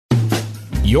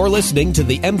You're listening to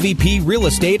the MVP Real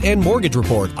Estate and Mortgage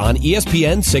Report on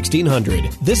ESPN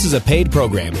 1600. This is a paid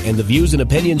program, and the views and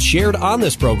opinions shared on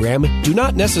this program do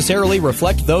not necessarily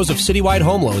reflect those of Citywide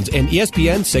Home Loans and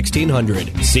ESPN 1600.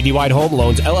 Citywide Home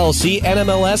Loans, LLC,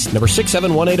 NMLS, number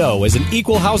 67180, is an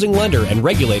equal housing lender and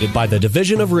regulated by the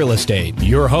Division of Real Estate.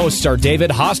 Your hosts are David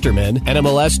Hosterman,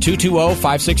 NMLS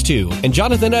 220562, and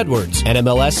Jonathan Edwards,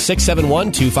 NMLS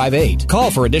 671258.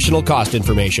 Call for additional cost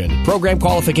information. Program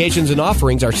qualifications and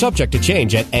offerings are subject to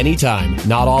change at any time.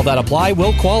 Not all that apply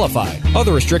will qualify.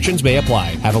 Other restrictions may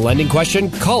apply. Have a lending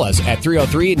question? Call us at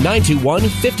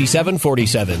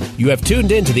 303-921-5747. You have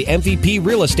tuned in to the MVP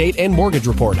Real Estate and Mortgage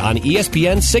Report on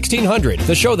ESPN 1600,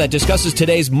 the show that discusses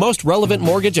today's most relevant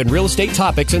mortgage and real estate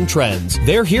topics and trends.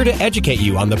 They're here to educate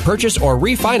you on the purchase or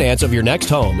refinance of your next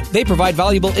home. They provide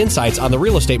valuable insights on the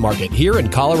real estate market here in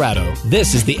Colorado.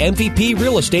 This is the MVP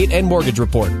Real Estate and Mortgage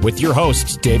Report with your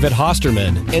hosts, David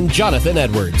Hosterman and Jonathan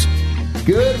Edwards.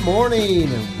 Good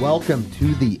morning and welcome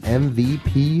to the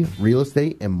MVP Real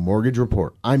Estate and Mortgage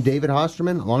Report. I'm David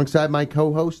Hosterman alongside my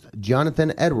co-host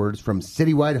Jonathan Edwards from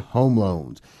Citywide Home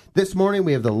Loans. This morning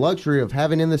we have the luxury of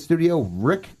having in the studio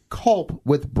Rick Culp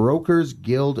with Brokers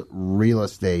Guild Real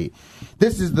Estate.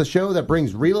 This is the show that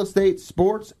brings real estate,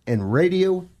 sports, and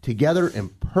radio together in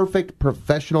perfect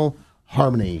professional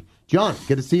harmony. John,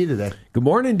 good to see you today. Good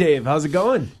morning, Dave. How's it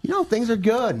going? You know, things are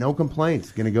good. No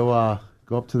complaints. Going to go up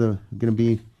to going to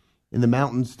be in the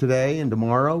mountains today and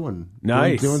tomorrow and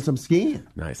nice. doing some skiing.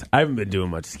 Nice. I haven't been doing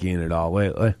much skiing at all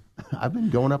lately. I've been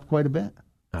going up quite a bit.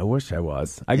 I wish I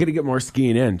was. I got to get more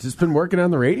skiing in. Just been working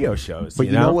on the radio shows. But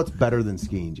you know what's better than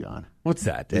skiing, John? What's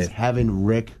that, Dave? Is having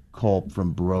Rick Culp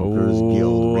from Brokers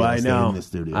Guild Real Estate in the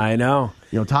studio. I know.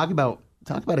 You know, talk about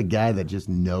a guy that just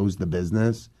knows the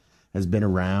business, has been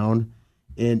around,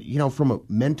 and you know, from a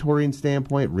mentoring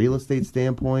standpoint, real estate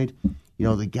standpoint, you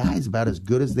know, the guy's about as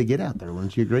good as they get out there.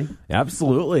 Wouldn't you agree?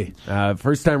 Absolutely.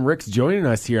 First time Rick's joining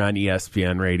us here on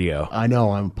ESPN Radio. I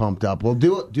know. I'm pumped up. Well,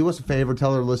 do us a favor.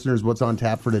 Tell our listeners what's on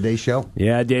tap for today's show.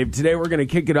 Yeah, Dave. Today we're going to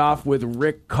kick it off with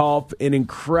Rick Culp, an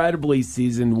incredibly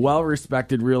seasoned,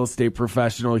 well-respected real estate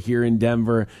professional here in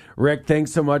Denver. Rick,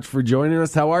 thanks so much for joining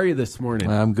us. How are you this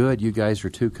morning? I'm good. You guys are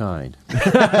too kind.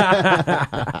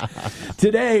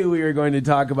 Today we are going to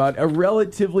talk about a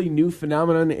relatively new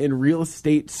phenomenon in real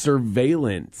estate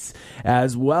surveillance,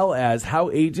 as well as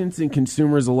how agents and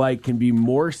consumers alike can be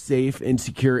more safe and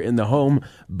secure in the home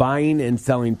buying and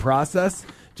selling process.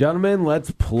 Gentlemen, let's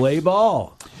play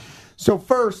ball. So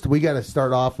first, we got to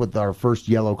start off with our first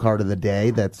yellow card of the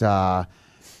day. That's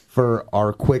for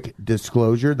our quick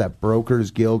disclosure that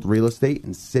Brokers Guild Real Estate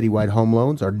and Citywide Home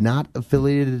Loans are not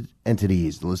affiliated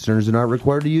entities. The listeners are not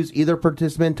required to use either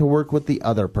participant to work with the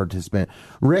other participant.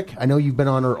 Rick, I know you've been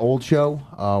on our old show.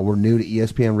 We're new to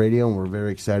ESPN Radio, and we're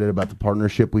very excited about the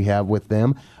partnership we have with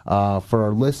them. For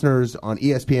our listeners on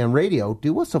ESPN Radio,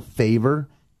 do us a favor.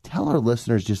 Tell our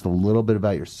listeners just a little bit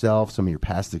about yourself, some of your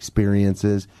past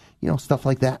experiences, you know, stuff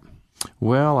like that.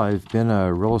 Well, I've been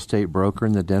a real estate broker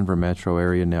in the Denver metro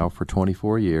area now for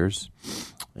 24 years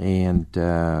and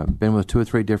been with 2 or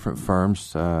 3 different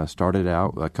firms. Started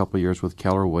out a couple of years with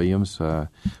Keller Williams,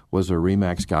 was a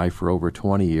RE/MAX guy for over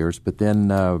 20 years. But then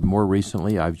more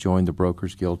recently, I've joined the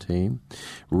Brokers Guild team.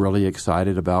 Really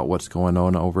excited about what's going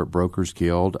on over at Brokers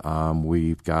Guild.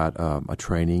 We've got a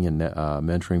training and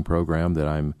mentoring program that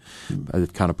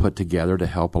I've kind of put together to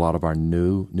help a lot of our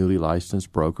newly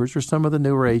licensed brokers or some of the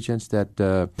newer agents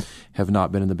that have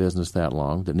not been in the business that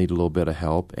long that need a little bit of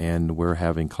help. And we're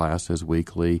having classes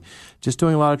weekly, just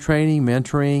doing a lot of training,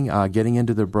 mentoring, getting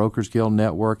into the Brokers Guild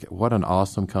network. What an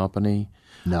awesome company.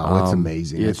 No, it's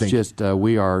amazing. It's just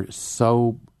we are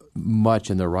so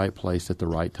much in the right place at the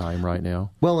right time right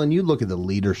now. Well, and you look at the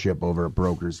leadership over at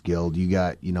Brokers Guild. You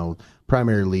got, you know,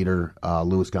 primary leader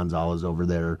Luis Gonzalez over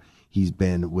there. He's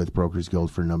been with Brokers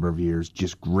Guild for a number of years.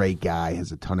 Just great guy,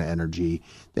 has a ton of energy.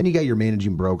 Then you got your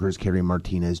managing brokers, Kerry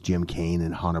Martinez, Jim Kane,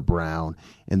 and Hannah Brown.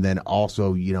 And then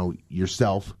also, you know,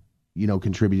 yourself, you know,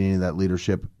 contributing to that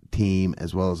leadership team,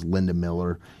 as well as Linda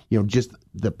Miller. You know, just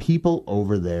the people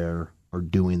over there are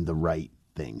doing the right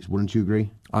things. Wouldn't you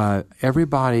agree?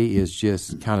 Everybody is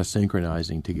just kind of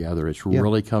synchronizing together. It's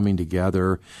really coming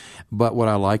together. But what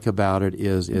I like about it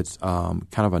is it's kind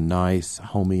of a nice,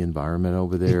 homey environment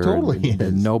over there. It totally is.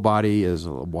 And nobody is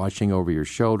watching over your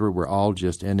shoulder. We're all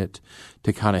just in it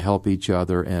to kind of help each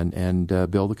other and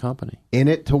build a company. In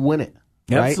it to win it.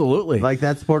 Right? Absolutely. Like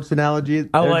that sports analogy.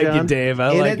 I like it, Dave.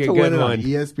 I like it. Good one.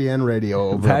 ESPN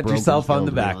Radio. Pat yourself on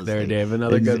the back there, Dave.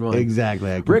 Another good one.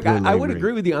 Exactly. Rick, I would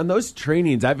agree with you on those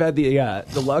trainings. I've had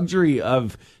the luxury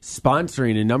of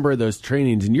sponsoring a number of those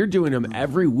trainings, and you're doing them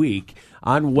every week.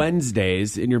 on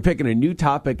Wednesdays, and you're picking a new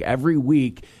topic every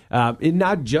week, and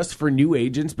not just for new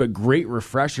agents, but great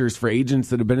refreshers for agents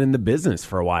that have been in the business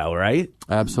for a while, right?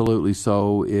 Absolutely.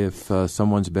 So if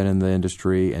someone's been in the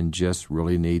industry and just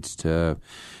really needs to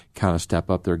kind of step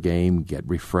up their game, get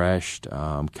refreshed,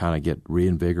 kind of get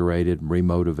reinvigorated,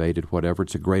 remotivated, whatever,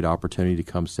 it's a great opportunity to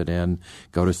come sit in,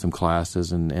 go to some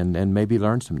classes, and maybe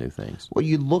learn some new things. Well,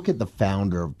 you look at the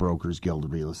founder of Brokers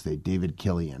Guild Real Estate, David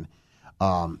Killian.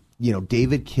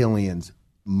 David Killian's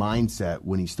mindset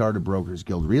when he started Brokers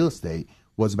Guild Real Estate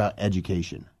was about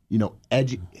education.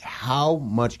 How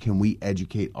much can we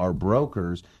educate our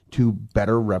brokers to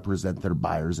better represent their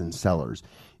buyers and sellers?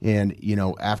 And,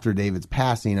 after David's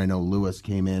passing, I know Lewis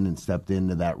came in and stepped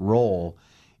into that role.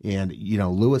 And,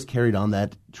 Lewis carried on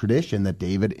that tradition that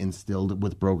David instilled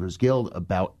with Brokers Guild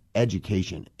about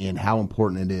education and how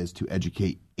important it is to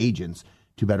educate agents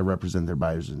to better represent their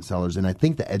buyers and sellers. And I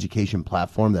think the education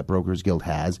platform that Brokers Guild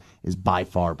has is by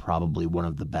far probably one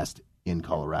of the best in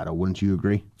Colorado. Wouldn't you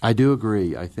agree? I do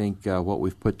agree. I think what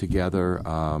we've put together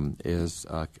is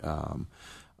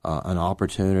an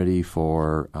opportunity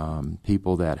for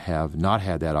people that have not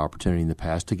had that opportunity in the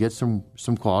past to get some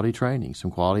quality training,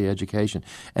 some quality education.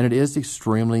 And it is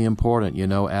extremely important,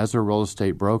 as a real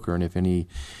estate broker, and if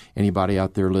anybody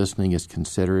out there listening is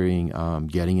considering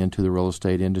getting into the real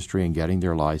estate industry and getting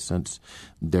their license,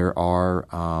 there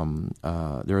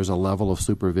is a level of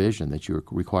supervision that you're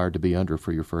required to be under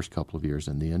for your first couple of years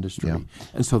in the industry. Yeah.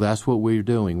 And so that's what we're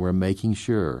doing. We're making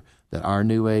sure that our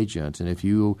new agents, and if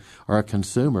you are a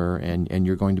consumer and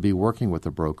you're going to be working with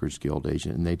a Brokers Guild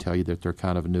agent and they tell you that they're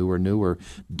kind of newer,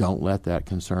 don't let that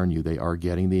concern you. They are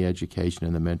getting the education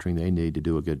and the mentoring they need to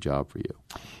do a good job for you.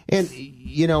 And,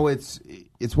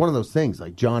 it's one of those things,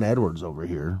 like John Edwards over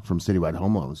here from Citywide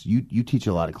Home Loans. You teach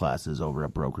a lot of classes over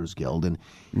at Brokers Guild, and,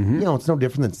 it's no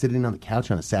different than sitting on the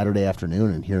couch on a Saturday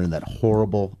afternoon and hearing that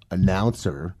horrible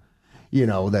announcer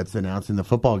that's announcing the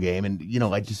football game. And,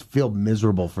 I just feel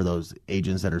miserable for those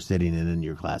agents that are sitting in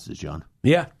your classes, John.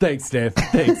 Yeah, thanks, Dave.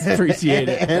 Thanks. Appreciate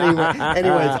it.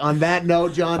 Anyways, on that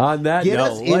note, John, get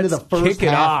us into the first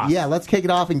half. Yeah, let's kick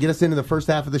it off and get us into the first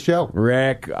half of the show.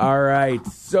 Rick, all right.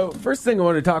 So first thing I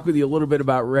want to talk with you a little bit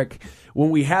about, Rick, when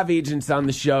we have agents on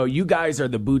the show, you guys are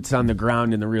the boots on the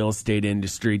ground in the real estate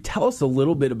industry. Tell us a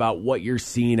little bit about what you're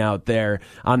seeing out there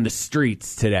on the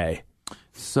streets today.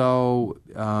 So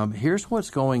here's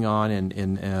what's going on.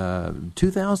 In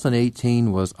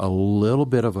 2018 was a little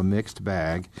bit of a mixed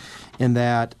bag in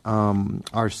that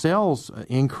our sales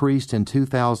increased in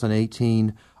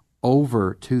 2018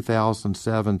 over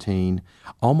 2017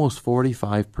 almost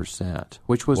 45%,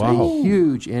 which was a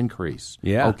huge increase.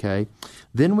 Yeah. Okay.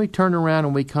 Then we turn around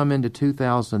and we come into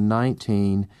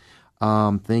 2019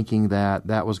 thinking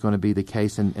that was going to be the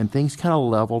case, and things kind of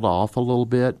leveled off a little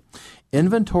bit.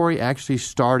 Inventory actually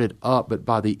started up, but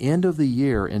by the end of the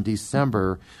year, in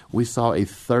December, we saw a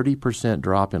 30%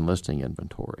 drop in listing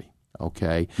inventory.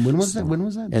 Okay. When was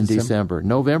that? In December.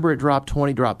 November, it dropped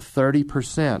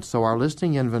 30%. So our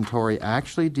listing inventory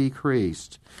actually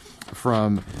decreased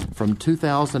from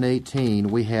 2018.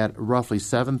 We had roughly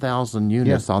 7,000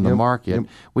 units on the market. Yep.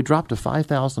 We dropped to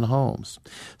 5,000 homes.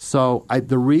 So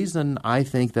the reason I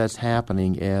think that's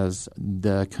happening is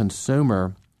the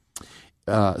consumer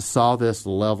saw this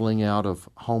leveling out of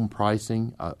home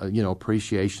pricing,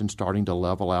 appreciation starting to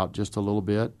level out just a little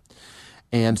bit.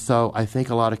 And so I think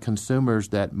a lot of consumers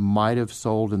that might have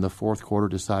sold in the fourth quarter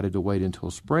decided to wait until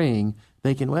spring,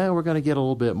 thinking, well, we're going to get a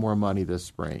little bit more money this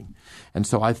spring. And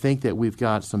so I think that we've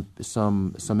got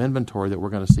some inventory that we're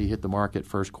going to see hit the market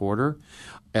first quarter.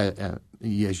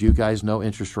 As you guys know,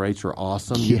 interest rates are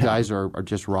awesome. Yeah. You guys are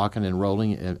just rocking and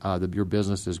rolling. Your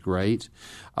business is great.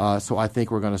 So I think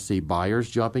we're going to see buyers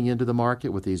jumping into the market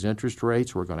with these interest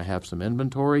rates. We're going to have some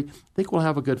inventory. I think we'll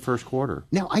have a good first quarter.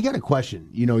 Now, I got a question.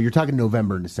 You're talking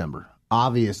November and December.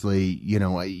 Obviously,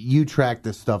 you track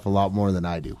this stuff a lot more than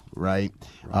I do, right?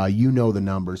 You know the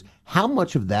numbers. How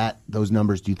much of those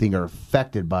numbers do you think are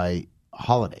affected by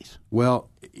holidays? Well,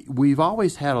 we've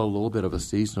always had a little bit of a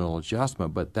seasonal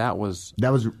adjustment, but that was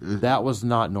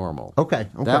not normal. Okay.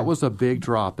 That was a big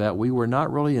drop that we were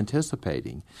not really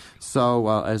anticipating.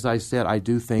 So, as I said, I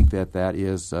do think that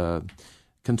is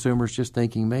consumers just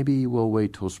thinking maybe we'll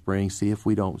wait till spring, see if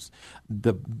we don't.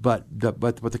 But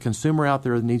what the consumer out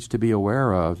there needs to be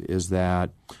aware of is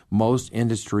that most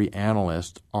industry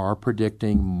analysts are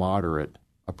predicting moderate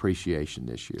appreciation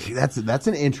this year. See, that's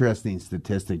an interesting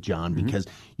statistic, John, because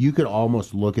you could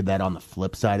almost look at that on the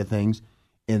flip side of things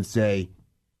and say,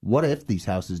 what if these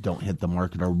houses don't hit the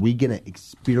market? Are we going to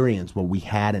experience what we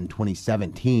had in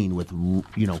 2017 with,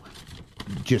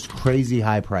 just crazy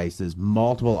high prices,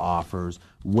 multiple offers,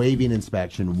 waiving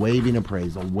inspection, waiving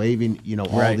appraisal, waiving,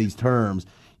 all these terms,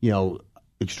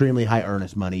 extremely high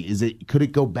earnest money. Could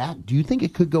it go back? Do you think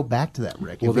it could go back to that,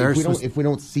 Rick? Well, if we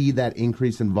don't see that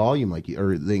increase in volume or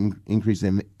the increase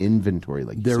in inventory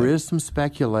like you said? There is some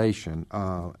speculation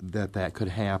that could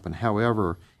happen.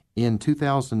 However, in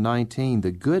 2019,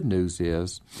 the good news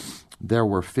is there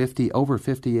were over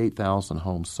 58,000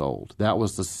 homes sold. That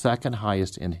was the second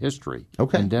highest in history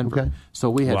in Denver. Okay. So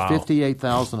we had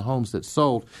 58,000 homes that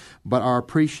sold, but our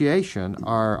appreciation,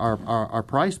 our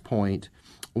price point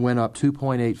went up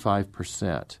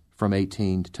 2.85% from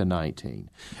 18 to 19.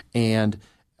 And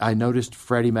I noticed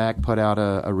Freddie Mac put out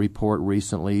a report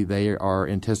recently. They are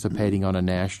anticipating on a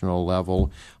national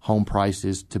level home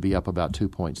prices to be up about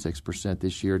 2.6%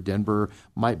 this year. Denver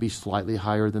might be slightly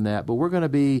higher than that, but we're going to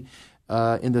be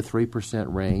in the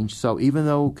 3% range. So even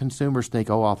though consumers think,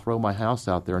 I'll throw my house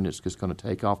out there and it's just going to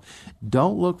take off,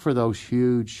 don't look for those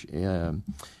huge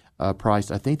price.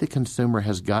 I think the consumer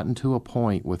has gotten to a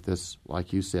point with this,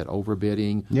 like you said,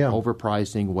 overbidding,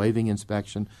 overpricing, waiving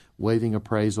inspection, waiving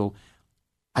appraisal.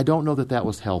 I don't know that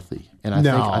was healthy, and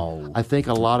I think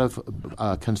a lot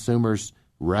of consumers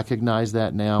recognize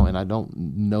that now, and I don't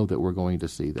know that we're going to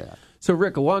see that. So,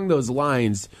 Rick, along those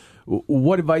lines,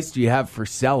 what advice do you have for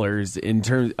sellers in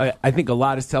terms? I think a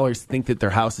lot of sellers think that their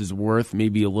house is worth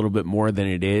maybe a little bit more than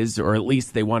it is, or at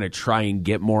least they want to try and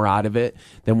get more out of it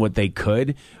than what they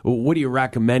could. What are you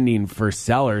recommending for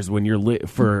sellers when you're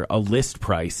for a list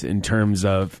price in terms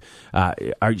of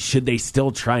should they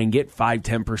still try and get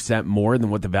 5-10% more than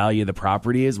what the value of the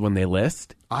property is when they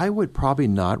list? I would probably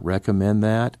not recommend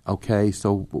that. Okay,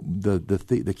 so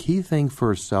the key thing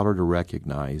for a seller to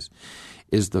recognize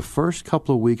is the first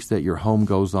couple of weeks that your home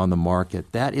goes on the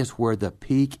market. That is where the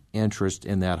peak interest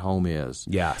in that home is.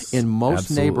 Yes, in most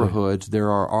absolutely. neighborhoods, there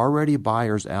are already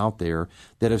buyers out there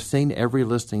that have seen every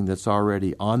listing that's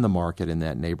already on the market in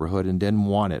that neighborhood and didn't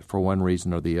want it for one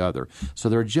reason or the other. So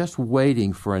they're just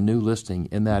waiting for a new listing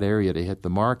in that area to hit the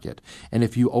market. And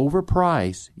if you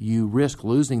overprice, you risk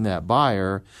losing that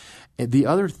buyer. The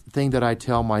other thing that I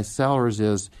tell my sellers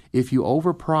is if you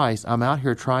overprice, I'm out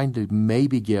here trying to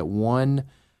maybe get one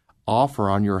offer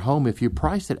on your home. If you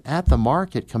price it at the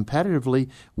market competitively,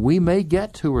 we may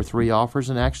get 2 or 3 offers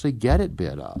and actually get it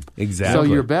bid up. Exactly. So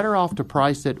you're better off to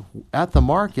price it at the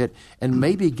market and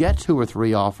maybe get 2 or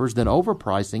 3 offers than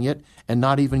overpricing it and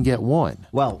not even get one.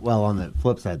 Well, on the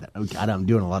flip side, God, I'm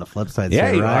doing a lot of flip sides. Yeah,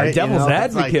 here, you right? are devil's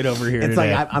advocate over here. It's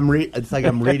today. like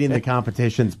I'm reading the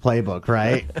competition's playbook,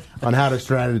 right, on how to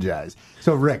strategize.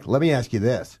 So, Rick, let me ask you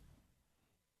this: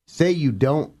 say you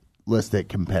don't list it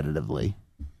competitively,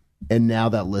 and now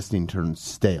that listing turns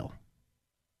stale.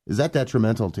 Is that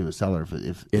detrimental to a seller?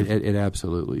 If it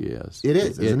absolutely is. It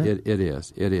is, isn't it? It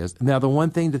is. It is. Now, the one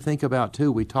thing to think about,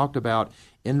 too, we talked about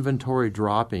inventory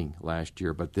dropping last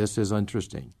year, but this is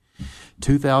interesting.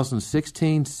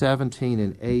 2016, 17,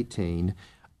 and 18,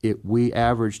 we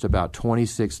averaged about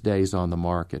 26 days on the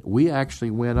market. We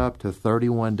actually went up to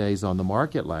 31 days on the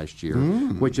market last year,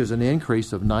 which is an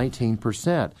increase of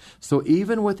 19%. So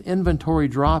even with inventory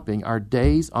dropping, our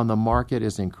days on the market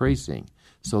is increasing.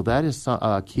 So that is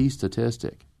a key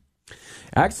statistic.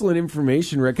 Excellent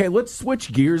information, Rick. Hey, let's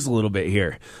switch gears a little bit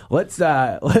here. Let's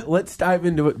dive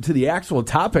into the actual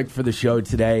topic for the show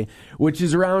today, which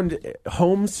is around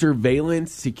home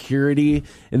surveillance, security,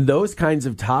 and those kinds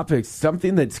of topics.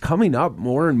 Something that's coming up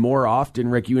more and more often.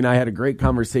 Rick, you and I had a great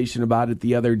conversation about it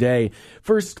the other day.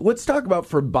 First, let's talk about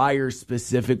for buyers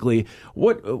specifically.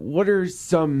 What are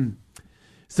some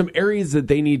areas that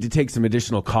they need to take some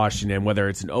additional caution in, whether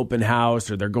it's an open house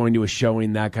or they're going to a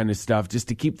showing, that kind of stuff, just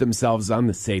to keep themselves on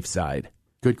the safe side?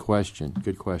 Good question,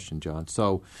 John.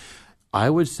 So I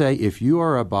would say if you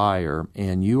are a buyer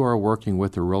and you are working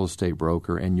with a real estate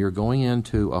broker and you're going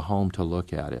into a home to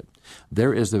look at it,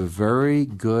 there is a very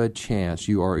good chance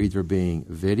you are either being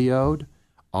videoed,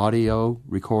 audio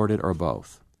recorded, or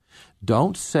both.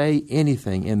 Don't say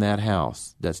anything in that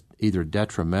house that's either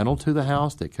detrimental to the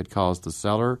house that could cause the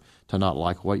seller to not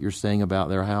like what you're saying about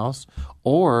their house,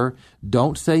 or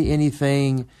don't say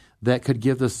anything that could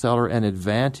give the seller an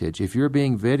advantage. If you're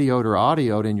being videoed or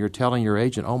audioed and you're telling your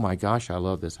agent, oh my gosh, I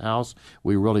love this house,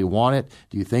 we really want it,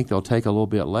 do you think they'll take a little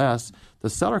bit less? The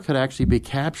seller could actually be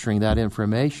capturing that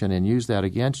information and use that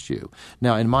against you.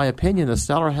 Now, in my opinion, the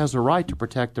seller has a right to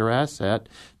protect their asset,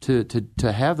 to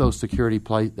have those security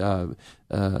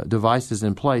devices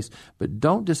in place, but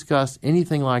don't discuss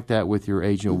anything like that with your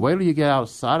agent. Wait till you get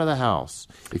outside of the house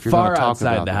if you're going to talk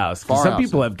about outside the house. Some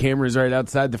people have cameras right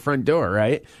outside the front door,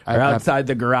 right? Or outside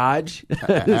the garage.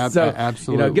 So,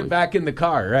 absolutely. get back in the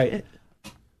car, right?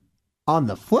 On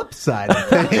the flip side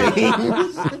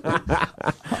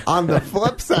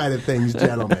of things,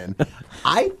 gentlemen,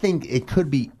 I think it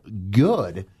could be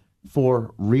good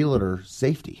for realtor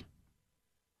safety,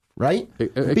 right?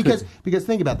 Because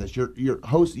think about this: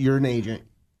 you're an agent,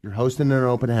 you're hosting an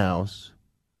open house.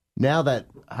 Now that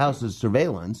house is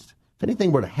surveillanced, if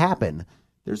anything were to happen,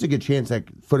 there's a good chance that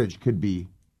footage could be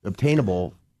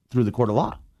obtainable through the court of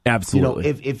law. Absolutely.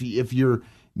 You know, if you're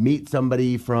meet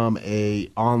somebody from a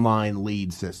online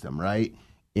lead system, right?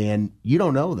 And you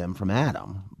don't know them from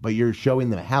Adam, but you're showing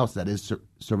them a house that is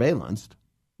surveillanced,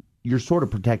 you're sort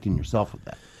of protecting yourself with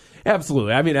that.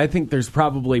 Absolutely. I mean, I think there's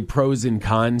probably pros and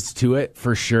cons to it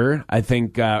for sure. I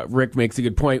think Rick makes a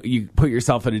good point. You put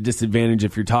yourself at a disadvantage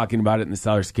if you're talking about it and the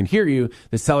sellers can hear you.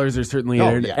 The sellers are certainly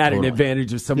at an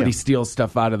advantage if somebody steals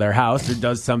stuff out of their house or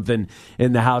does something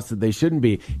in the house that they shouldn't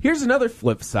be. Here's another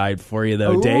flip side for you,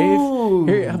 though, Dave.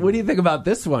 Here, what do you think about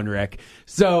this one, Rick?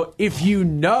 So if you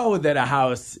know that a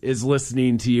house is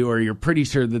listening to you or you're pretty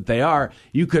sure that they are,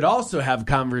 you could also have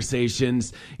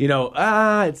conversations,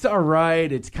 it's all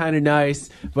right, it's kind of nice,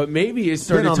 but maybe you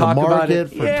sort of talk about it.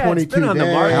 For 22 it's been on the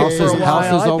days. market for a while. House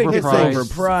is I think it's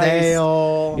overpriced.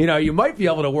 overpriced. You might be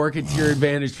able to work it to your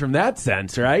advantage from that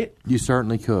sense, right? You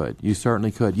certainly could.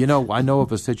 I know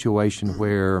of a situation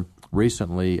where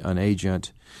recently an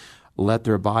agent let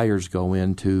their buyers go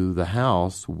into the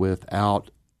house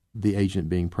without the agent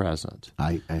being present.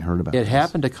 I heard about it. It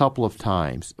happened a couple of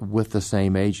times with the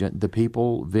same agent. The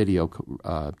people video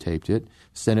taped it,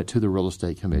 sent it to the real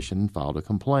estate commission, and filed a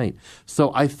complaint.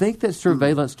 So I think that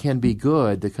surveillance can be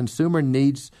good. The consumer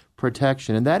needs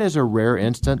protection, and that is a rare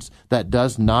instance that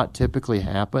does not typically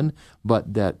happen,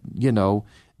 but that,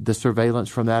 the surveillance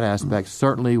from that aspect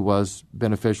certainly was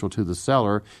beneficial to the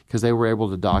seller because they were able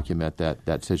to document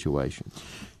that situation.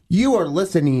 You are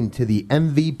listening to the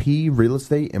MVP Real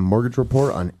Estate and Mortgage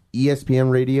Report on ESPN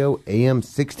Radio AM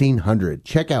 1600.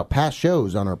 Check out past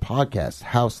shows on our podcast,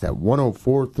 housed at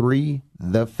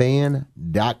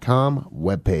 1043thefan.com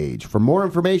webpage. For more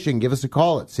information, give us a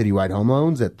call at Citywide Home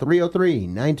Loans at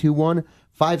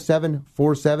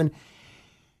 303-921-5747.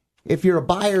 If you're a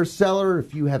buyer, seller,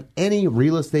 if you have any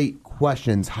real estate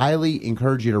questions, highly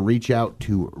encourage you to reach out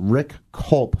to Rick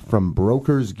Culp from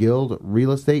Brokers Guild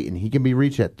Real Estate, and he can be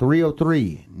reached at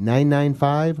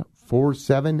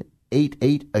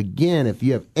 303-995-4788. Again, if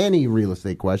you have any real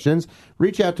estate questions,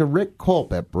 reach out to Rick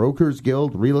Culp at Brokers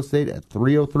Guild Real Estate at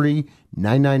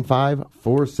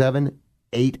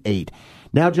 303-995-4788.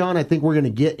 Now, John, I think we're going to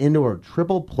get into our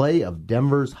triple play of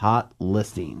Denver's hot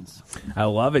listings. I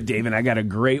love it, David. I got a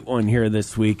great one here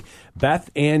this week. Beth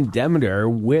Ann Demeter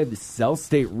with Cell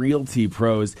State Realty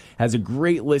Pros has a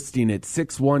great listing at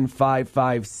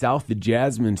 6155 South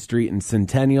Jasmine Street in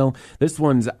Centennial. This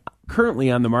one's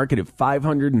currently on the market at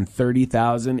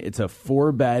 $530,000. It's a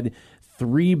 4-bed,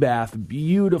 3-bath,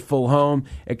 beautiful home,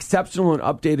 exceptional and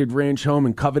updated ranch home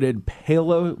in coveted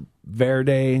Palo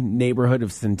Verde neighborhood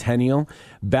of Centennial.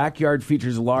 Backyard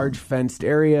features large fenced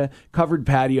area, covered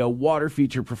patio, water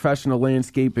feature, professional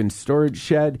landscape, and storage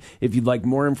shed. If you'd like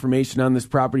more information on this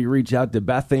property, reach out to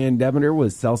Beth Ann Demeter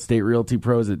with Cell State Realty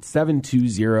Pros at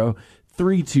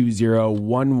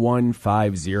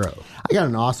 720-320-1150. I got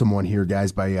an awesome one here,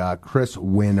 guys, by Chris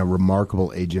Wynn, a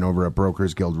remarkable agent over at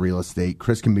Brokers Guild Real Estate.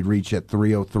 Chris can be reached at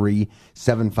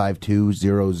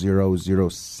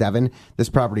 303-752-0007. This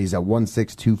property is at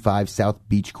 1625 South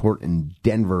Beach Court in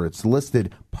Denver. It's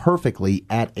listed perfectly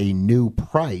at a new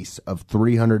price of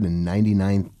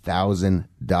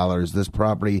 $399,000. This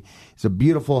property is a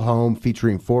beautiful home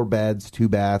featuring 4 beds, 2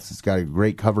 baths. It's got a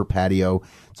great cover patio.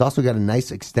 It's also got a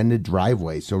nice extended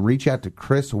driveway. So reach out to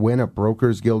Chris Wynn at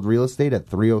Brokers Guild Real Estate at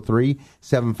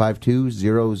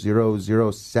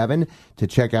 303-752-0007 to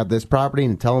check out this property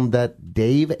and tell them that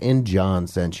Dave and John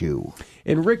sent you.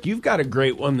 And Rick, you've got a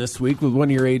great one this week with one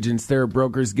of your agents there at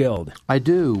Brokers Guild. I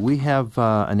do. We have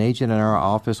an agent in our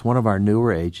office, one of our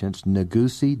newer agents,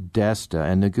 Nagusi Desta.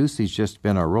 And Nagusi's just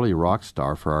been a really rock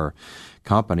star for our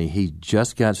company. He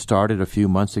just got started a few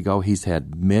months ago. He's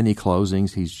had many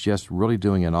closings. He's just really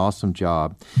doing an awesome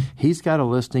job. He's got a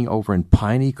listing over in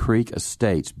Piney Creek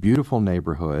Estates, beautiful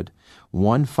neighborhood,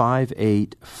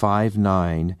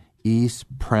 15859 East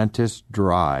Prentice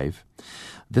Drive.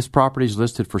 This property is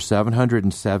listed for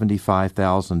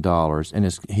 $775,000, and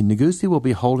Nagusi will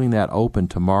be holding that open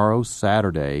tomorrow,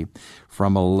 Saturday,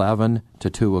 from 11 to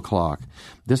 2 o'clock.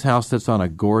 This house sits on a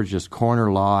gorgeous corner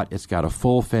lot. It's got a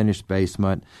full finished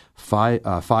basement,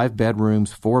 five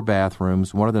bedrooms, 4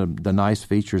 bathrooms. One of the nice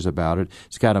features about it,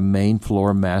 it's got a main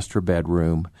floor master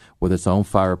bedroom with its own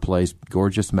fireplace,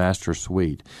 gorgeous master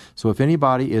suite. So if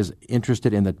anybody is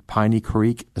interested in the Piney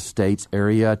Creek Estates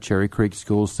area, Cherry Creek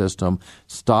School System,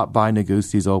 stop by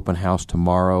Negusie's open house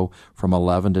tomorrow from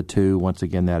 11 to 2. Once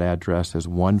again, that address is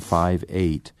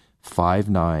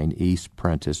 15859 East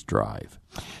Prentice Drive.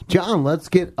 John, let's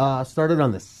get started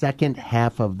on the second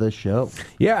half of the show.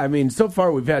 Yeah, I mean, so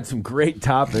far we've had some great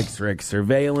topics, Rick.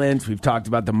 Surveillance, we've talked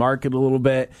about the market a little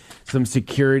bit, some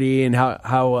security, and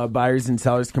how buyers and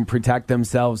sellers can protect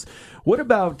themselves. What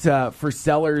about for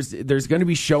sellers? There's going to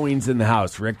be showings in the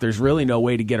house, Rick. There's really no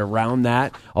way to get around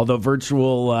that. Although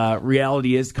virtual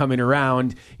reality is coming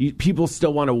around, people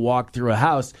still want to walk through a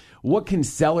house. What can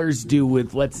sellers do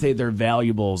with, let's say, their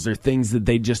valuables or things that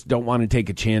they just don't want to take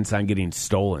a chance on getting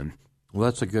stolen? Well,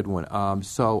 that's a good one.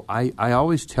 So I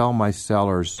always tell my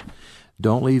sellers,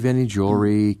 don't leave any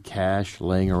jewelry, cash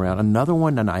laying around. Another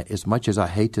one, and as much as I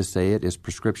hate to say it, is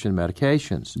prescription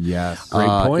medications. Yes. Great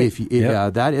point.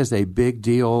 That is a big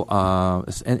deal.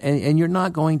 And you're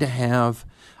not going to have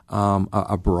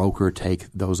a broker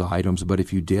take those items. But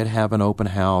if you did have an open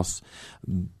house,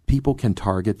 people can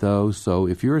target those. So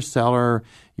if you're a seller,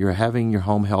 you're having your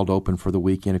home held open for the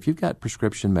weekend, if you've got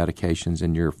prescription medications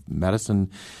in your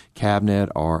medicine cabinet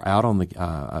or out on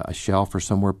a shelf or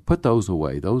somewhere, put those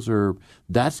away.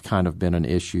 That's kind of been an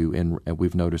issue, and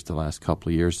we've noticed the last couple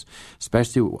of years,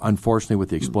 especially, unfortunately, with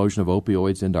the explosion of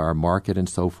opioids into our market and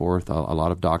so forth. A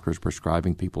lot of doctors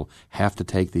prescribing people have to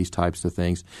take these types of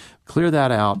things. Clear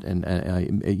that out, and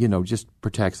just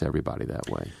protects everybody that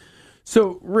way.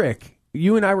 So, Rick,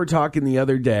 you and I were talking the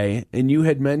other day, and you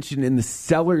had mentioned in the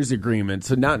seller's agreement,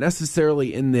 so not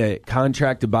necessarily in the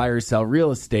contract to buy or sell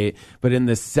real estate, but in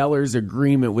the seller's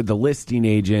agreement with the listing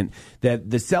agent, that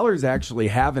the sellers actually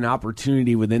have an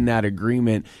opportunity within that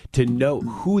agreement to know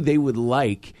who they would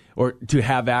like or to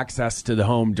have access to the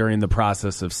home during the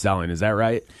process of selling. Is that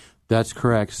right? That's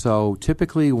correct. So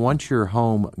typically, once your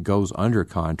home goes under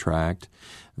contract,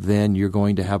 then you're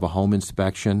going to have a home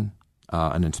inspection.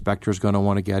 An inspector is going to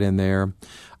want to get in there.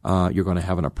 You're going to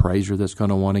have an appraiser that's going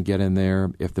to want to get in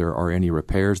there. If there are any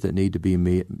repairs that need to be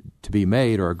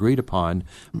made or agreed upon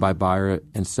by buyer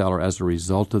and seller as a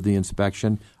result of the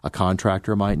inspection, a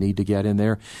contractor might need to get in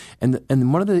there. And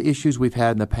one of the issues we've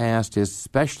had in the past is,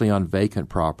 especially on vacant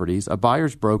properties, a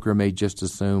buyer's broker may just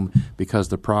assume because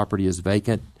the property is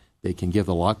vacant, they can give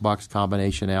the lockbox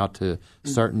combination out to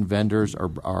certain vendors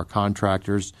or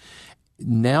contractors.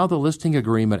 Now the listing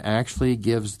agreement actually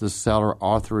gives the seller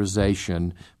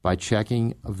authorization by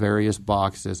checking various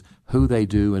boxes who they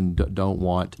do and don't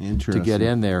want to get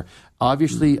in there.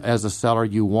 Obviously, as a seller,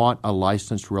 you want a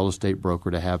licensed real estate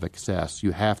broker to have access.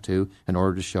 You have to in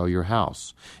order to show your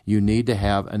house. You need to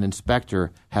have an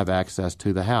inspector have access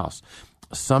to the house.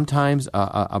 Sometimes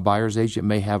a buyer's agent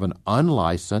may have an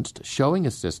unlicensed showing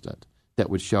assistant that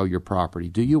would show your property.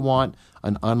 Do you want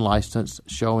an unlicensed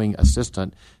showing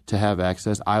assistant to have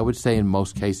access? I would say in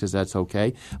most cases that's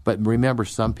okay. But remember,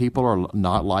 some people are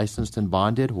not licensed and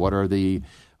bonded. What are the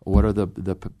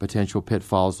potential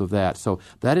pitfalls of that? So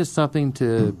that is something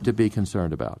to be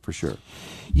concerned about for sure.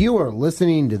 You are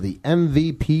listening to the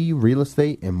MVP Real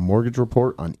Estate and Mortgage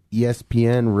Report on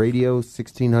ESPN Radio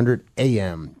 1600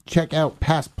 AM. Check out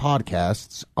past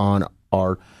podcasts on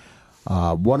our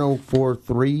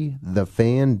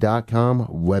 1043thefan.com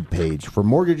webpage. For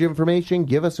mortgage information,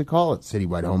 give us a call at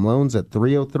Citywide Home Loans at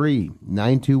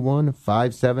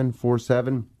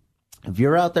 303-921-5747. If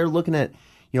you're out there looking at,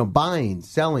 buying,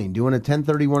 selling, doing a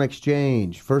 1031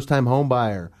 exchange, first-time home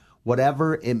buyer,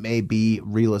 whatever it may be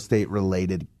real estate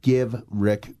related, give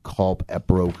Rick Culp at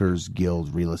Brokers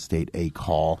Guild Real Estate a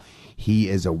call. He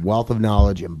is a wealth of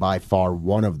knowledge and by far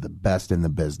one of the best in the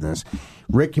business.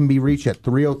 Rick can be reached at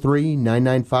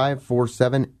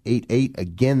 303-995-4788.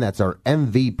 Again, that's our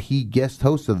MVP guest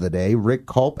host of the day, Rick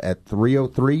Culp at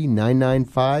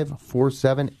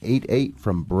 303-995-4788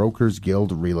 from Brokers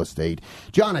Guild Real Estate.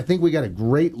 John, I think we got a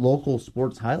great local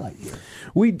sports highlight here.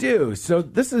 We do. So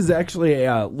this is actually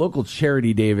a local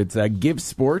charity, Dave. It's Give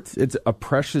Sports. It's a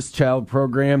Precious Child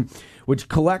program which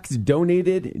collects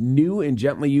donated, new, and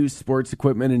gently used sports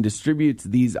equipment and distributes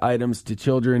these items to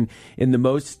children in the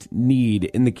most need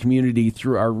in the community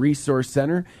through our resource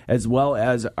center as well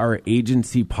as our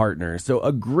agency partners. So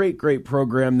a great, great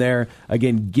program there.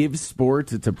 Again, Give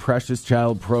Sports. It's a Precious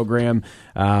Child program.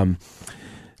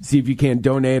 See if you can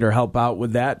donate or help out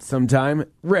with that sometime.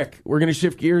 Rick, we're going to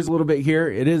shift gears a little bit here.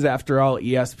 It is, after all,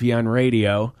 ESPN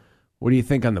Radio. What do you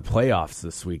think on the playoffs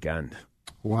this weekend?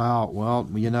 Wow.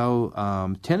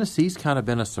 Well, Tennessee's kind of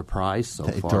been a surprise so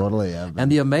They far. totally have been.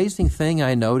 And the amazing thing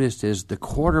I noticed is the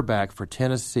quarterback for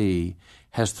Tennessee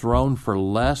has thrown for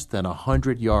less than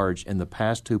 100 yards in the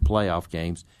past 2 playoff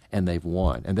games, and they've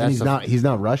won. And that's he's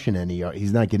not rushing any.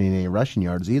 He's not getting any rushing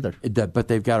yards either. But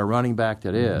they've got a running back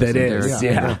that is. That is,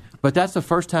 yeah. But that's the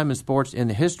first time in sports in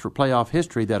playoff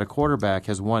history that a quarterback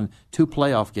has won 2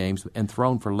 playoff games and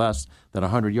thrown for less than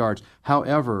 100 yards.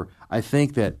 However, I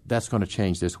think that's going to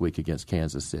change this week against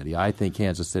Kansas City. I think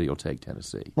Kansas City will take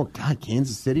Tennessee. Well, God,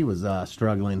 Kansas City was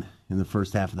struggling in the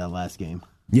first half of that last game.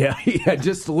 Yeah,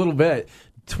 just a little bit.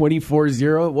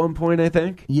 24-0 at one point, I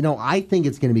think. I think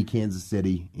it's going to be Kansas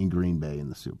City and Green Bay in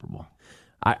the Super Bowl.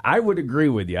 I would agree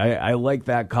with you. I like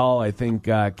that call. I think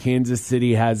Kansas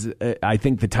City has. I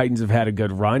think the Titans have had a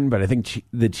good run, but I think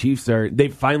the Chiefs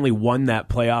they've finally won that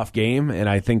playoff game, and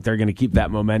I think they're going to keep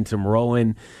that momentum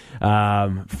rolling.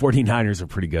 49ers are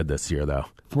pretty good this year, though.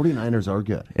 49ers are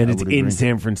good. And it's in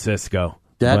San Francisco.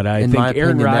 But I think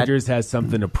Aaron Rodgers has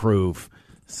something to prove.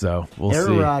 So we'll see.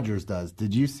 Aaron Rodgers does.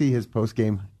 Did you see his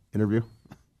post-game interview?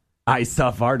 I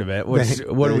saw part of it.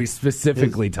 What are we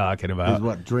specifically talking about?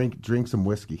 What? Drink some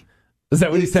whiskey. Is that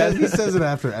what he said? He says it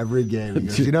after every game. He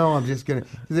goes, I'm just gonna.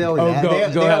 They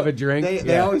always go have a drink.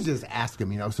 They always just ask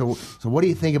him, So what do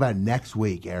you think about next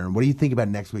week, Aaron? What do you think about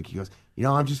next week? He goes,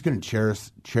 I'm just gonna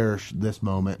cherish this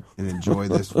moment and enjoy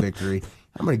this victory.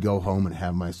 I'm going to go home and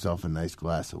have myself a nice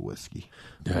glass of whiskey.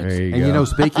 There you go.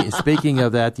 Speaking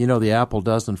of that, the apple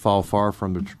doesn't fall far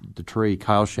from the tree.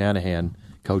 Kyle Shanahan,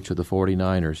 coach of the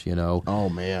 49ers, Oh,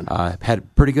 man. had a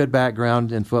pretty good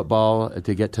background in football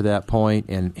to get to that point,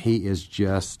 and he is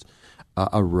just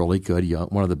a really good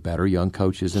one of the better young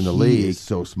coaches in the league. He is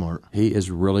so smart. He is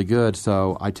really good.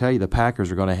 So I tell you, the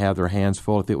Packers are going to have their hands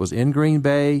full. If it was in Green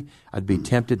Bay, I'd be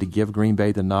tempted to give Green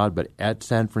Bay the nod, but at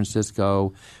San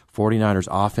Francisco, 49ers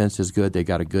offense is good. They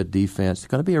got a good defense. It's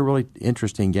going to be a really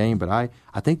interesting game, but I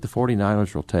think the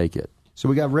 49ers will take it. So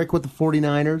we got Rick with the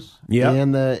 49ers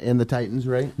and the Titans,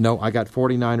 right? No, I got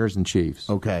 49ers and Chiefs.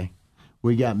 Okay.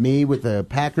 We got me with the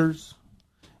Packers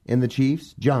and the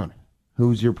Chiefs. John,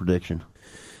 who's your prediction?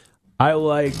 I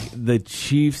like the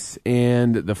Chiefs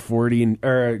and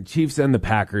the Chiefs and the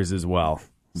Packers as well.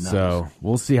 Nice. So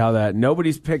we'll see how that.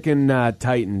 Nobody's picking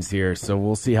Titans here, so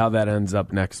we'll see how that ends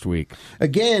up next week.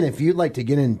 Again, if you'd like to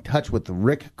get in touch with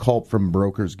Rick Culp from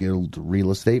Brokers Guild Real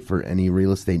Estate for any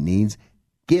real estate needs,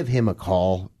 give him a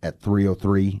call at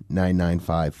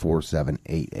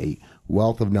 303-995-4788.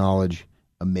 Wealth of knowledge,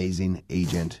 amazing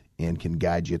agent, and can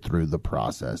guide you through the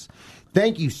process.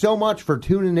 Thank you so much for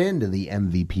tuning in to the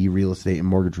MVP Real Estate and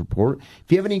Mortgage Report.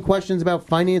 If you have any questions about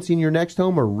financing your next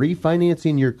home or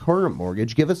refinancing your current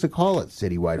mortgage, give us a call at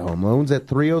Citywide Home Loans at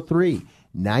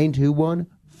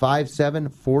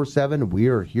 303-921-5747. We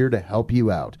are here to help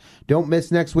you out. Don't miss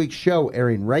next week's show,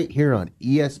 airing right here on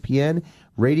ESPN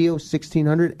Radio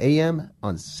 1600 AM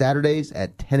on Saturdays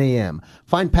at 10 a.m.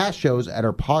 Find past shows at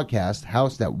our podcast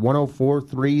housed at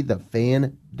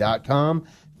 1043thefan.com.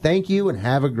 Thank you and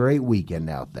have a great weekend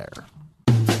out there.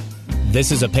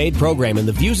 This is a paid program, and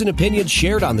the views and opinions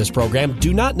shared on this program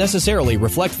do not necessarily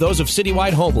reflect those of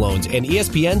Citywide Home Loans and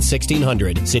ESPN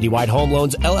 1600. Citywide Home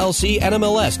Loans, LLC,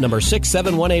 NMLS number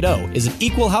 67180, is an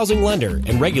equal housing lender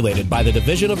and regulated by the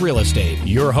Division of Real Estate.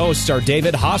 Your hosts are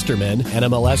David Hosterman,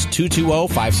 NMLS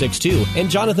 220562, and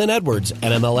Jonathan Edwards,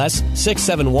 NMLS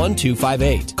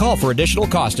 671258. Call for additional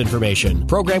cost information.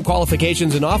 Program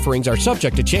qualifications and offerings are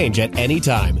subject to change at any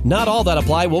time. Not all that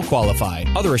apply will qualify.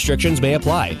 Other restrictions may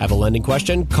apply. Have a lending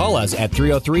question? Call us at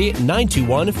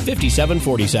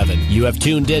 303-921-5747. You have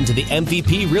tuned in to the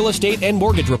MVP Real Estate and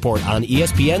Mortgage Report on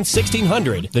ESPN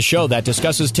 1600, the show that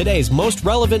discusses today's most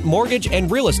relevant mortgage and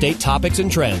real estate topics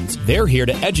and trends. They're here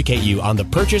to educate you on the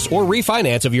purchase or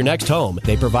refinance of your next home.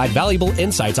 They provide valuable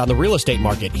insights on the real estate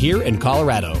market here in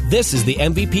Colorado. This is the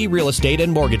MVP Real Estate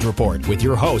and Mortgage Report with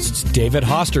your hosts, David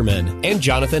Hosterman and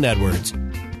Jonathan Edwards.